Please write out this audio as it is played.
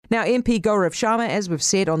Now, MP Gaurav Sharma, as we've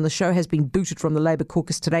said on the show, has been booted from the Labour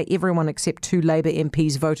caucus today. Everyone except 2 Labour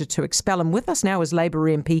MPs voted to expel him. With us now is Labour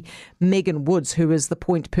MP Megan Woods, who is the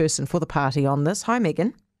point person for the party on this. Hi,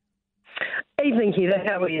 Megan. Evening, Heather.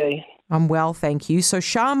 How are you? I'm well, thank you. So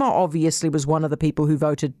Sharma obviously was one of the people who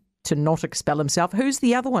voted to not expel himself. Who's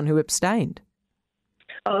the other one who abstained?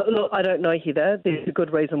 Look, I don't know, Heather. There's a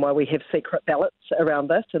good reason why we have secret ballots around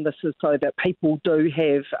this, and this is so that people do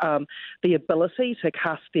have the ability to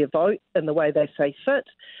cast their vote in the way they see fit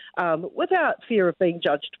without fear of being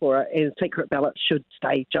judged for it, and secret ballots should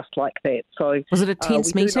stay just like that. So, was it a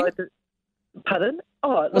tense meeting? Pardon?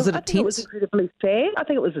 Oh, was it I a think it was incredibly sad. I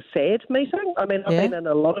think it was a sad meeting. I mean, I've been in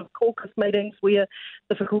a lot of caucus meetings where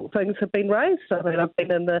difficult things have been raised. I mean, I've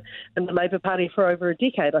been in the Labour Party for over a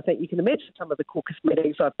decade. I think you can imagine some of the caucus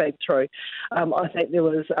meetings I've been through. I think there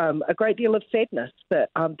was a great deal of sadness that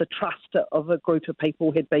the trust of a group of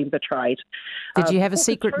people had been betrayed. Did you have a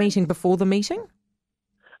secret meeting before the meeting?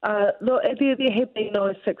 Look, there have been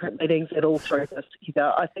no secret meetings at all through this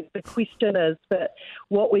either. I think the question is that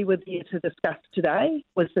what we were there to discuss today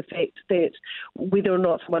was the fact that whether or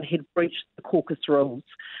not someone had breached the caucus rules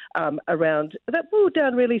around, that boiled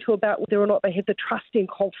down really to about whether or not they had the trust and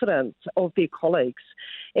confidence of their colleagues.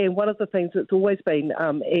 And one of the things that's always been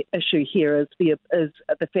an issue here is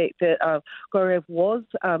the fact that Gaurav was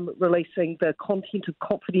releasing the content of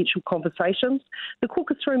confidential conversations. The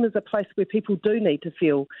caucus room is a place where people do need to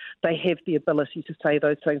feel they have the ability to say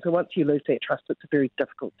those things. And once you lose that trust, it's a very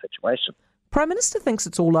difficult situation. Prime Minister thinks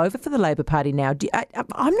it's all over for the Labour Party now.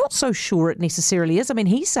 I'm not so sure it necessarily is. I mean,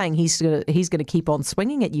 he's saying he's going to keep on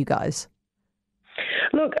swinging at you guys.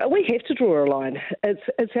 Look, we have to draw a line.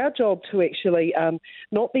 It's our job to actually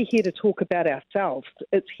not be here to talk about ourselves.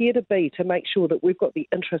 It's here to make sure that we've got the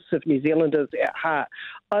interests of New Zealanders at heart.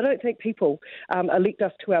 I don't think people elect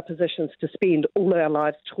us to our positions to spend all our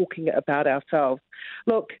lives talking about ourselves.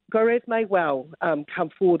 Look, Gaurav may well come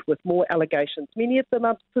forward with more allegations. Many of them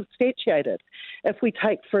are substantiated. If we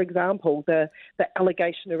take, for example, the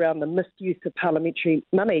allegation around the misuse of parliamentary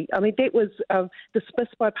money, I mean, that was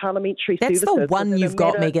dismissed by parliamentary services. That's the one you've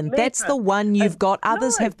got, Megan. That's the one you've got.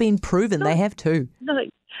 Others have been proven. They have too. No.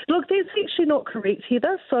 Look, that's actually not correct,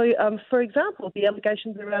 Heather. So, for example, the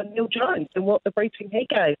allegations around Neil Jones and what the briefing he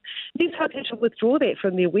gave, New South had to withdraw that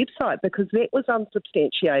from their website because that was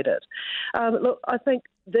unsubstantiated. Look, I think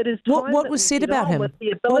that is time what was said about him?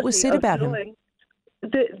 What was said about him?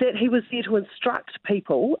 That he was there to instruct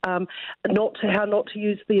people how not to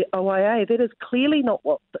use the OIA. That is clearly not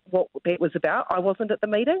what that was about. I wasn't at the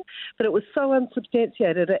meeting, but it was so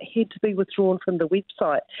unsubstantiated it had to be withdrawn from the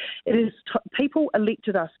website. It is people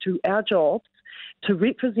elected us to our jobs to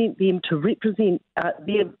represent them, to represent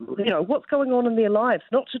what's going on in their lives,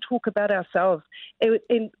 not to talk about ourselves.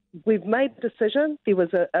 And we've made the decision. There was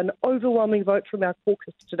an overwhelming vote from our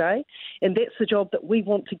caucus today, and that's the job that we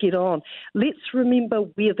want to get on. Let's remember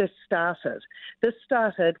where this started. This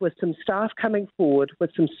started with some staff coming forward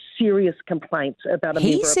with some serious complaints about a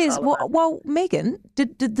member of Parliament. He says, well, Megan,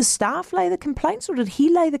 did the staff lay the complaints, or did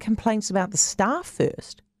he lay the complaints about the staff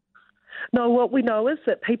first? No, what we know is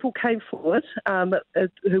that people came forward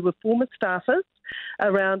who were former staffers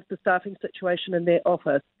around the staffing situation in their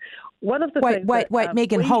office. One of the things wait,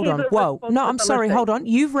 Megan, hold on. Whoa, no, I'm sorry, hold on.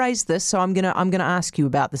 You've raised this, so I'm gonna ask you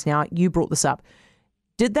about this now. You brought this up.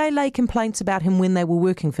 Did they lay complaints about him when they were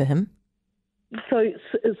working for him? So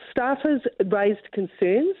staffers raised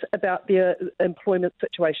concerns about their employment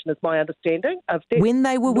situation, is my understanding. When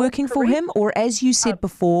they were working for him, or as you said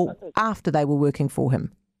before, after they were working for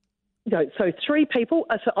him? No, so 3 people.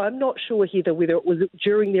 So I'm not sure, Heather, whether it was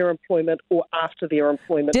during their employment or after their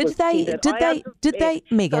employment. Did they,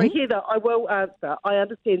 Megan? Sorry, Heather, I will answer. I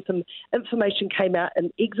understand some information came out in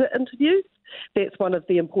exit interviews. That's one of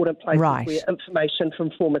the important places where information from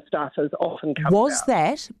former staffers often comes out. Was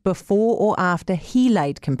that before or after he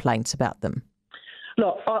laid complaints about them?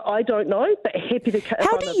 Look, I don't know, but happy to...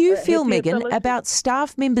 How do you feel, Megan, about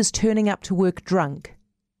staff members turning up to work drunk?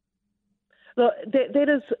 Look, that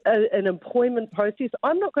is an employment process.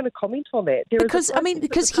 I'm not going to comment on that. Because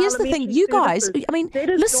here's the thing, you guys,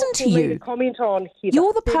 listen to you. Comment on, Heather.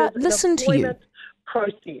 You're the part, listen to you.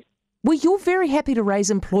 Process. Well, you're very happy to raise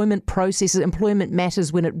employment processes, employment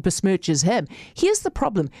matters when it besmirches him. Here's the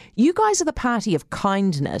problem. You guys are the party of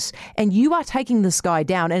kindness, and you are taking this guy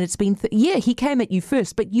down, and it's been, he came at you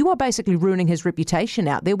first, but you are basically ruining his reputation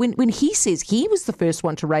out there when he says he was the first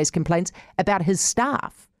one to raise complaints about his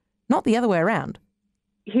staff. Not the other way around.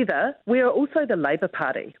 Heather, we are also the Labour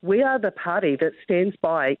Party. We are the party that stands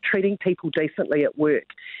by treating people decently at work.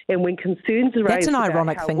 And when concerns are raised... That's an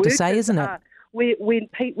ironic thing to say, isn't it? when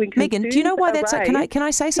Megan, do you know why that's? raised, Can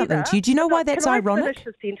I say something Heather, to you? Do you know why that's can I ironic? finish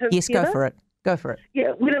the sentence, Yes, go Heather? for it. Go for it.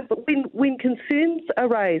 Yeah, when concerns are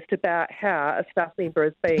raised about how a staff member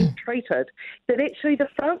is being treated, that actually the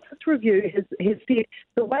Francis Review has said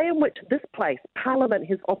the way in which this place, Parliament,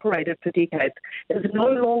 has operated for decades is no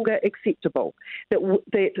longer acceptable.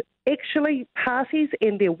 That actually parties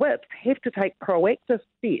and their whips have to take proactive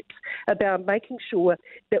steps about making sure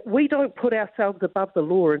that we don't put ourselves above the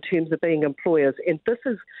law in terms of being employers. And this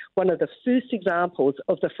is one of the first examples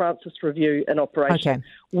of the Francis Review in operation. Okay.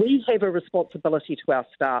 We have a responsibility to our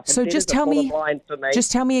staff. So just tell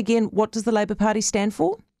me again, what does the Labour Party stand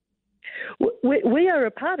for? We are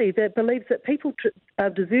a party that believes that people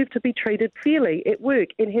deserve to be treated fairly at work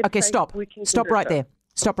and have safe working Stop right there.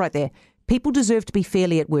 Stop right there. People deserve to be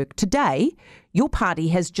fairly at work. Today, your party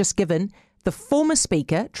has just given the former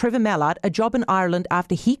Speaker, Trevor Mallard, a job in Ireland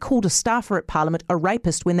after he called a staffer at Parliament a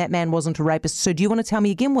rapist when that man wasn't a rapist. So do you want to tell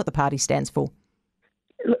me again what the party stands for?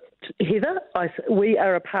 Heather, we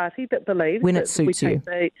are a party that believes when it suits you.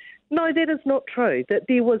 No, that is not true. That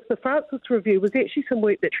there was the Francis Review was actually some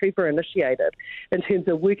work that Trevor initiated in terms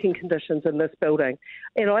of working conditions in this building.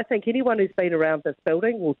 And I think anyone who's been around this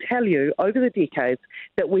building will tell you over the decades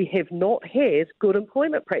that we have not had good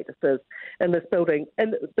employment practices in this building.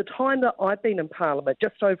 And the time that I've been in Parliament,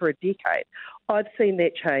 just over a decade, I've seen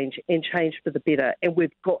that change and change for the better. And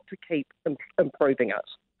we've got to keep improving it.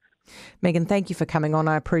 Megan, thank you for coming on.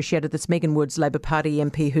 I appreciate it. That's Megan Woods, Labour Party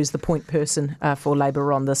MP, who's the point person for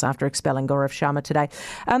Labour on this after expelling Gaurav Sharma today.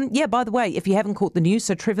 By the way, if you haven't caught the news,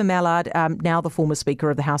 so Trevor Mallard, now the former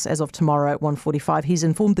Speaker of the House as of tomorrow at 1:45, he's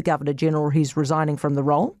informed the Governor-General he's resigning from the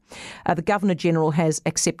role. The Governor-General has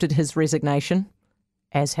accepted his resignation,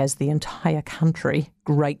 as has the entire country,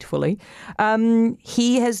 gratefully.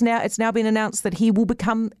 It's now been announced that he will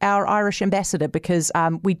become our Irish ambassador because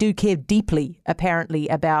we do care deeply, apparently,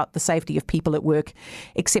 about the safety of people at work,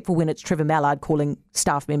 except for when it's Trevor Mallard calling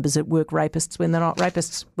staff members at work rapists when they're not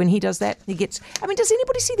rapists. When he does that, does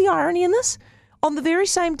anybody see the irony in this? On the very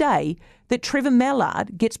same day that Trevor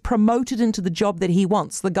Mallard gets promoted into the job that he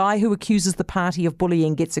wants, the guy who accuses the party of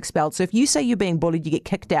bullying gets expelled. So if you say you're being bullied, you get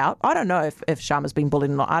kicked out. I don't know if Sharma's been bullied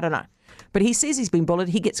or not. I don't know. But he says he's been bullied.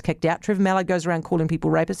 He gets kicked out. Trevor Mallard goes around calling people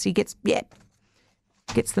rapists. He gets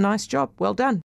the nice job. Well done.